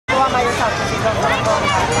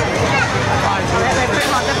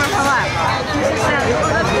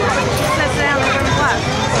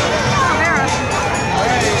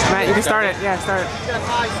Matt, you can start it. Yeah, start it.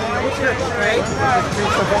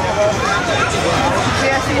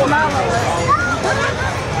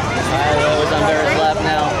 Milo is under his lap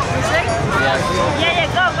now. Yes. Yeah,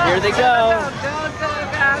 go, go. Here they go.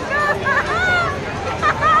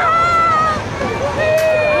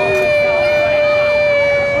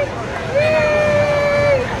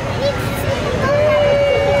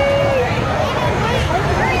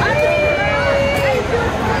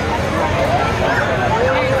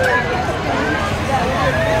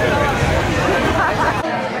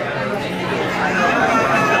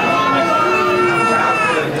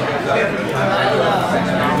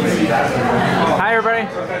 Hi, everybody.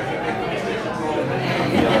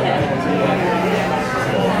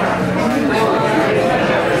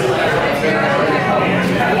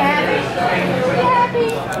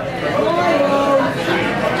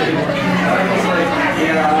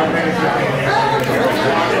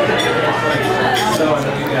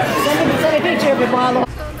 Send a picture of it, Milo.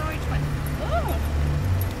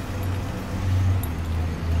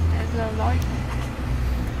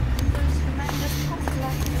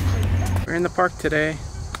 We're in the park today.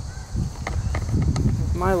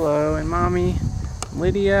 Milo and Mommy,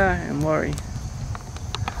 Lydia and Lori.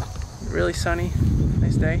 Really sunny,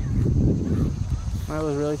 nice day.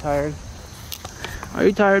 Milo's really tired. Are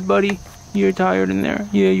you tired, buddy? You're tired in there.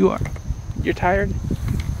 Yeah, you are. You're tired?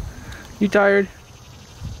 You tired?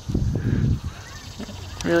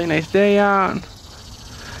 Really nice day out.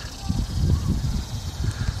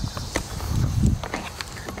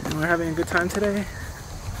 And we're having a good time today.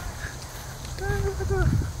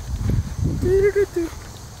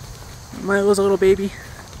 Milo's a little baby.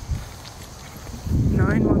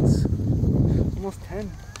 9 months. Almost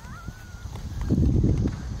 10.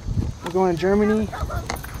 We're going to Germany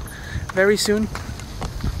very soon.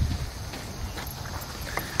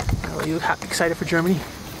 Are you excited for Germany?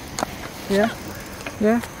 Yeah?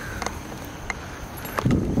 Yeah?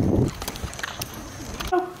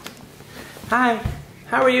 Oh. Hi.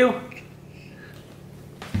 How are you?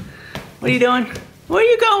 What are you doing? Where are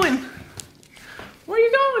you going? Where are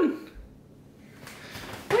you going?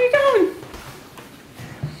 Where are you going?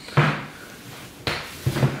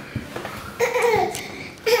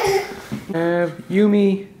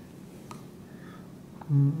 Yumi.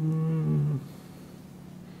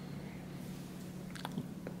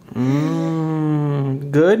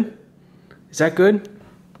 Good? Is that good?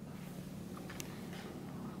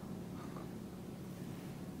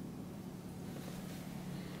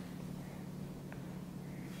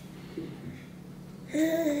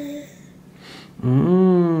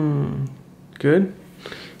 Good.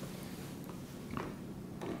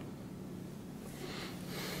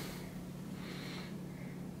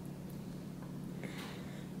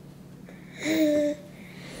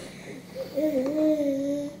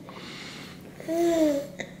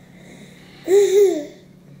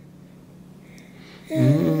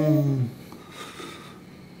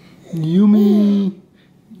 Yummy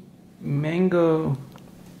mango.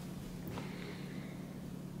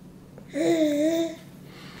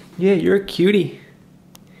 Yeah, you're a cutie.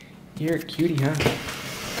 You're a cutie, huh?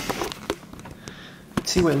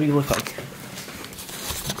 Let's see what we look like.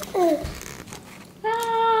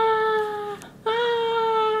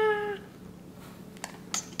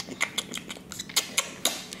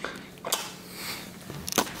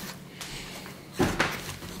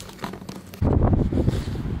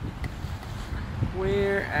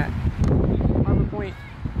 We're at Harbor Point.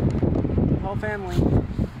 The whole family.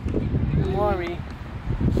 Lori.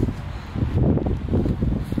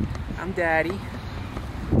 I'm Daddy.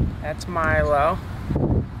 That's Milo.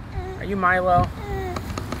 Are you Milo?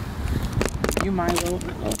 Are you Milo?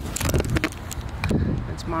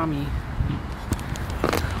 That's Mommy.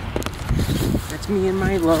 That's me and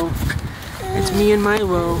Milo. It's me and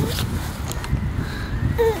Milo.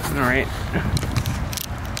 Alright.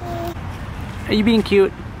 Are you being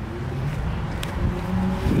cute?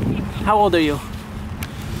 How old are you?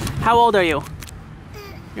 How old are you?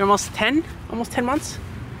 You're almost 10? Almost 10 months?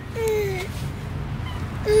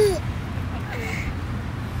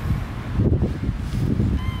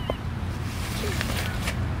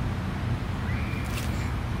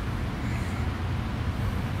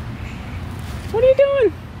 What are you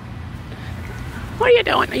doing? What are you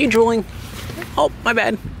doing? Are you drooling? Oh, my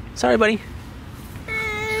bad. Sorry, buddy.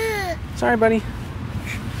 Sorry, buddy.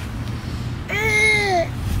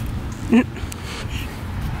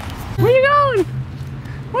 Where you going?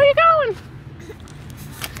 Where you going?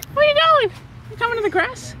 Where you going? You coming to the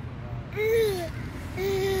grass? Are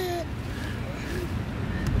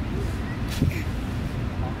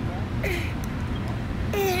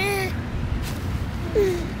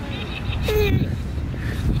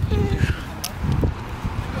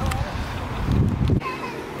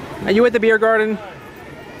you at the beer garden?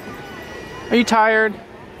 Are you tired?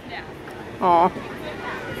 Yeah. Aw.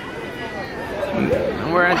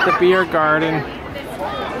 We're at the beer garden.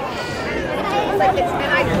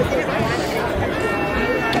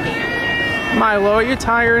 Milo, are you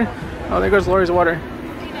tired? Oh, there goes Lori's water.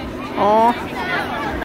 Aw.